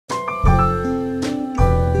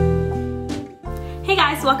Hey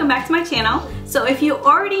guys, welcome back to my channel. So if you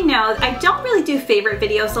already know, I don't really do favorite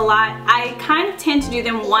videos a lot. I kind of tend to do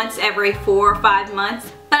them once every 4 or 5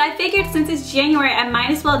 months. But I figured since it's January, I might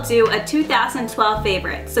as well do a 2012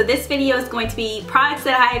 favorite. So this video is going to be products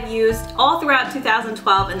that I have used all throughout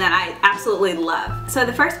 2012 and that I absolutely love. So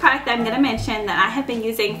the first product that I'm going to mention that I have been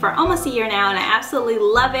using for almost a year now and I absolutely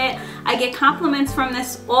love it. I get compliments from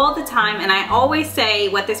this all the time and I always say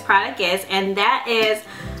what this product is, and that is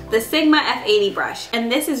the Sigma F80 brush.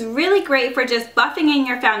 And this is really great for just buffing in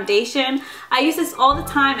your foundation. I use this all the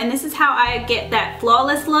time and this is how I get that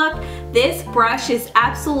flawless look. This brush is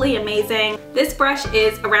absolutely amazing. This brush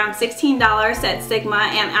is around $16 at Sigma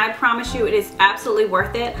and I promise you it is absolutely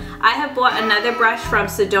worth it. I have bought another brush from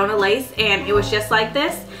Sedona Lace and it was just like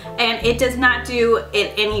this and it does not do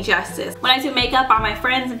it any justice. When I do makeup on my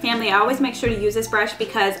friends and family, I always make sure to use this brush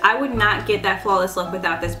because I would not get that flawless look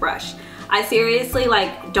without this brush. I seriously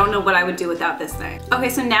don't know what I would do without this thing. Okay,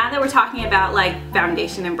 so now that we're talking about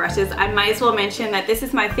foundation and brushes, I might as well mention that this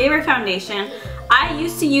is my favorite foundation. I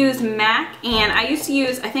used to use MAC and I used to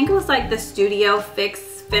use, I think it was the Studio Fix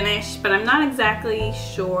Finish, but I'm not exactly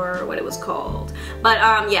sure what it was called. But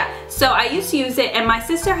yeah, so I used to use it and my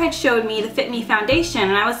sister had showed me the FitMe foundation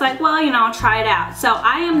and I was like, well, I'll try it out. So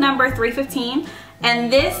I am number 315 and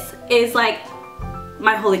this is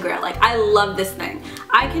my holy grail. I love this thing.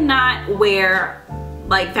 I cannot wear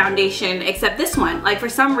foundation except this one. For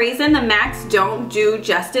some reason the MACs don't do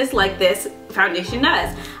justice like this foundation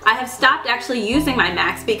does. I have stopped actually using my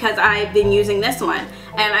MACs because I've been using this one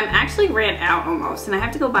and I'm actually ran out almost and I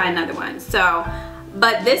have to go buy another one. So,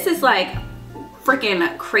 but this is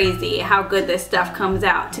freaking crazy how good this stuff comes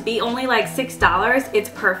out. To be only $6, it's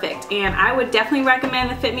perfect and I would definitely recommend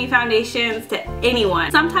the FitMe foundations to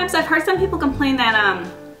anyone. Sometimes I've heard some people complain that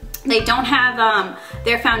they don't have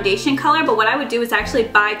their foundation color, but what I would do is actually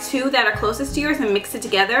buy two that are closest to yours and mix it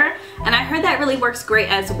together, and I heard that really works great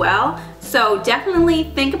as well. So definitely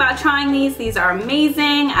think about trying these. These are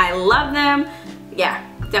amazing. I love them. Yeah,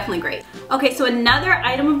 definitely great. Okay, so another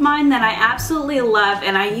item of mine that I absolutely love,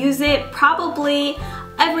 and I use it probably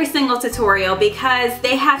every single tutorial because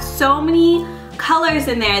they have so many colors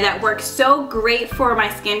in there that work so great for my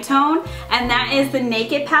skin tone, and that is the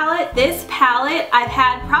Naked palette. This palette I've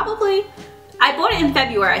had I bought it in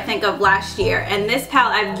February, I think, of last year, and this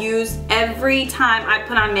palette I've used every time I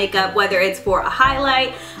put on makeup, whether it's for a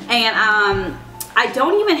highlight, and I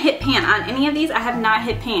don't even hit pan on any of these. I have not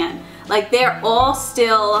hit pan. They're all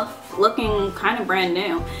still looking kind of brand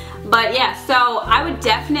new. But yeah, so I would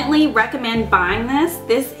definitely recommend buying this.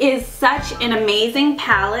 This is such an amazing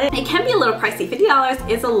palette. It can be a little pricey. $50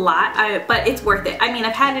 is a lot, but it's worth it. I mean,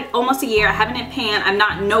 I've had it almost a year. I haven't hit pan. I'm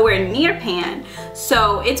not nowhere near pan,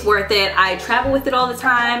 so it's worth it. I travel with it all the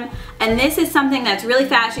time, and this is something that's really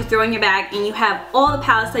fast. You throw in your bag, and you have all the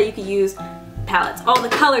palettes that you could use. All the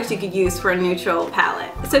colors you could use for a neutral palette.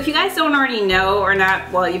 So if you guys don't already know or not,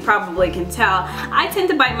 well, you probably can tell, I tend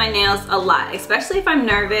to bite my nails a lot, especially if I'm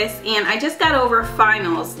nervous, and I just got over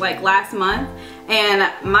finals last month and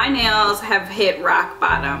my nails have hit rock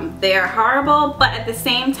bottom. They are horrible, but at the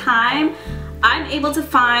same time I'm able to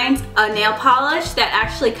find a nail polish that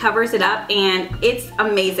actually covers it up and it's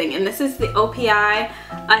amazing. And this is the OPI,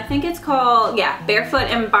 I think it's called, yeah, Barefoot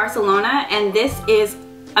in Barcelona, and this is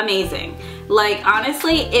amazing.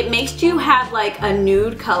 Honestly, it makes you have a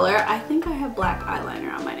nude color. I think I have black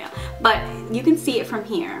eyeliner on my nail, but you can see it from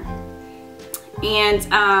here.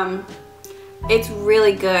 And it's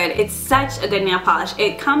really good. It's such a good nail polish.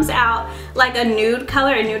 It comes out like a nude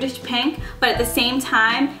color, a nudish pink, but at the same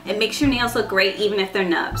time, it makes your nails look great even if they're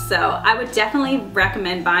nubs. So I would definitely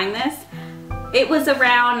recommend buying this. It was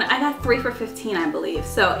around, I got 3 for $15, I believe,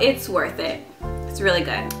 so it's worth it. It's really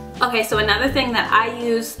good. Okay, so another thing that I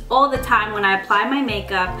use all the time when I apply my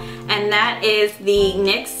makeup, and that is the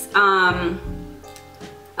NYX,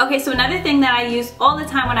 okay, so another thing that I use all the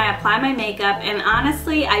time when I apply my makeup, and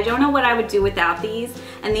honestly, I don't know what I would do without these,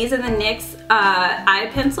 and these are the NYX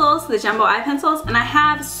eye pencils, the Jumbo eye pencils, and I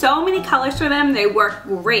have so many colors for them. They work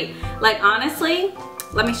great. Honestly,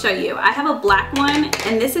 let me show you. I have a black one,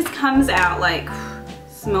 and this comes out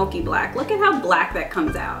smoky black. Look at how black that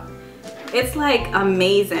comes out. It's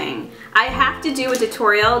amazing. I have to do a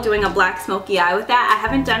tutorial doing a black smoky eye with that. I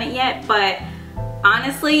haven't done it yet, but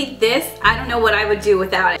honestly, this, I don't know what I would do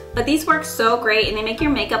without it. But these work so great and they make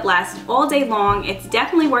your makeup last all day long. It's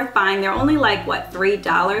definitely worth buying. They're only what,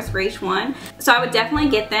 $3 for each one. So I would definitely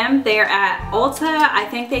get them. They're at Ulta. I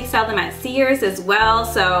think they sell them at Sears as well.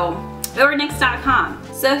 So, or NYX.com.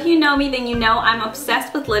 So if you know me, then you know I'm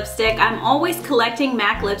obsessed with lipstick. I'm always collecting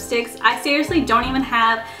MAC lipsticks. I seriously don't even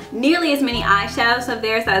have nearly as many eyeshadows of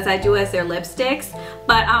theirs as I do as their lipsticks.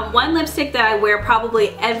 But one lipstick that I wear probably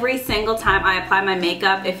every single time I apply my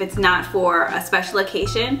makeup if it's not for a special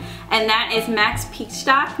occasion, and that is MAC's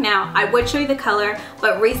Peachstock. Now, I would show you the color,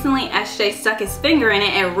 but recently SJ stuck his finger in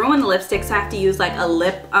it and ruined the lipstick, so I have to use like a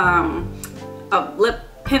lip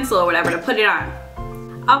pencil or whatever to put it on.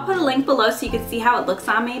 I'll put a link below so you can see how it looks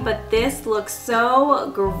on me, but this looks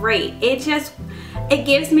so great. It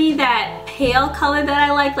gives me that pale color that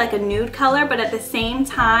I like a nude color, but at the same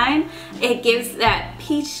time, it gives that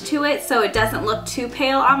peach to it so it doesn't look too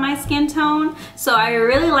pale on my skin tone. So I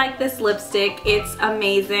really like this lipstick. It's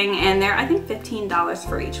amazing, and they're, I think, $15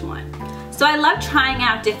 for each one. So I love trying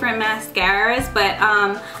out different mascaras, but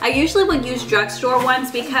I usually would use drugstore ones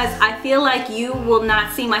because I feel like you will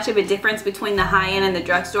not see much of a difference between the high-end and the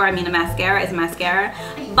drugstore. I mean, a mascara is a mascara.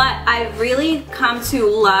 But I've really come to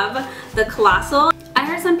love the Colossal. I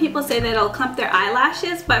heard some people say that it'll clump their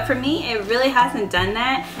eyelashes, but for me, it really hasn't done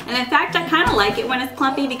that. And in fact, I kind of like it when it's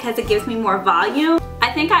clumpy because it gives me more volume.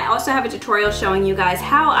 I think I also have a tutorial showing you guys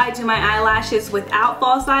how I do my eyelashes without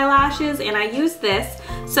false eyelashes, and I use this.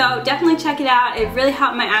 So definitely check it out. It really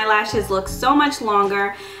helped my eyelashes look so much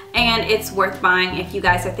longer, and it's worth buying if you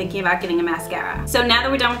guys are thinking about getting a mascara. So now that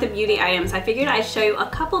we're done with the beauty items, I figured I'd show you a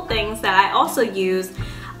couple things that I also use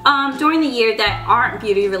during the year that aren't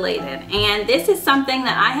beauty related, and this is something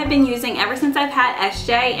that I have been using ever since I've had SJ,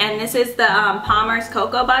 and this is the Palmer's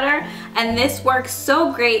Cocoa Butter, and this works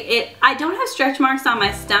so great. I don't have stretch marks on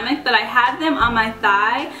my stomach, but I have them on my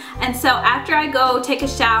thigh, and so after I go take a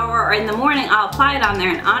shower or in the morning, I'll apply it on there,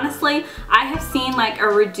 and honestly, I have seen like a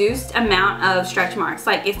reduced amount of stretch marks.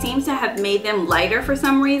 Like, it seems to have made them lighter for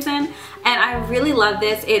some reason, and I really love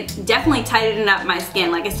this. It definitely tightened up my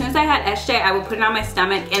skin. Like, as soon as I had SJ, I would put it on my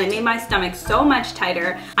stomach, and it made my stomach so much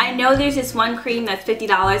tighter. I know there's this one cream that's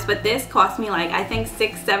 $50, but this cost me like, I think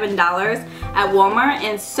 $6, $7 at Walmart,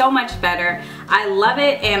 and so much better. I love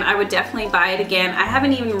it, and I would definitely buy it again. I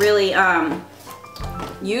haven't even really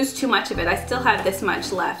used too much of it. I still have this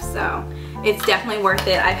much left, so it's definitely worth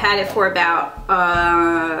it. I've had it for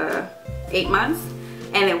about 8 months.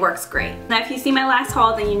 And it works great. Now, if you see my last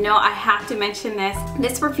haul, then you know I have to mention this.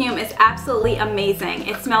 This perfume is absolutely amazing.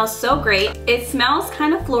 It smells so great. It smells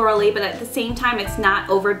kind of florally, but at the same time, it's not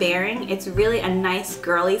overbearing. It's really a nice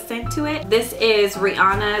girly scent to it. This is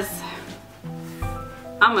Rihanna's,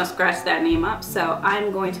 I'm gonna scratch that name up, so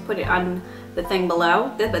I'm going to put it on the thing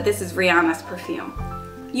below, but this is Rihanna's perfume.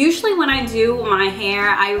 Usually when I do my hair,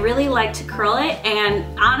 I really like to curl it, and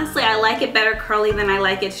honestly, I like it better curly than I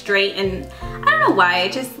like it straight, and I don't know why,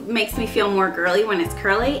 it just makes me feel more girly when it's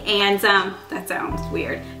curly, and that sounds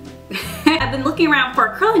weird. I've been looking around for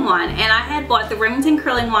a curling wand, and I had bought the Remington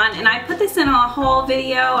curling wand, and I put this in a haul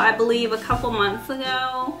video, I believe a couple months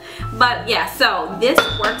ago. But yeah, so this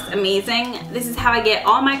works amazing. This is how I get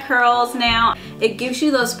all my curls now. It gives you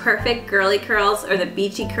those perfect girly curls, or the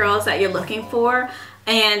beachy curls that you're looking for.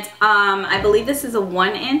 And I believe this is a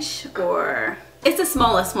 1-inch, or it's the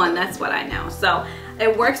smallest one, that's what I know. So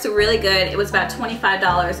it works really good. It was about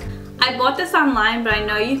 $25. I bought this online, but I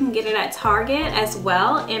know you can get it at Target as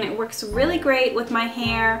well, and it works really great with my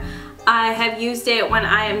hair. I have used it when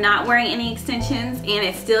I am not wearing any extensions, and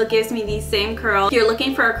it still gives me these same curls. If you're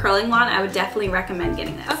looking for a curling wand, I would definitely recommend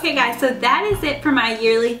getting this. Okay guys, so that is it for my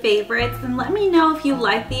yearly favorites, and let me know if you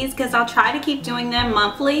like these, because I'll try to keep doing them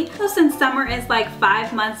monthly. So since summer is like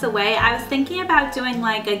 5 months away, I was thinking about doing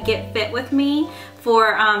like a get fit with me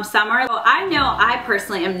for summer. Well, I know I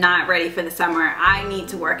personally am not ready for the summer. I need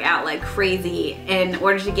to work out like crazy in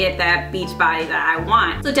order to get that beach body that I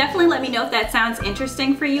want. So definitely let me know if that sounds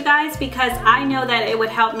interesting for you guys, because I know that it would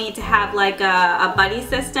help me to have like a buddy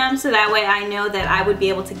system, so that way I know that I would be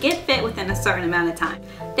able to get fit within a certain amount of time.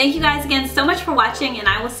 Thank you guys again so much for watching, and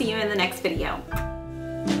I will see you in the next video.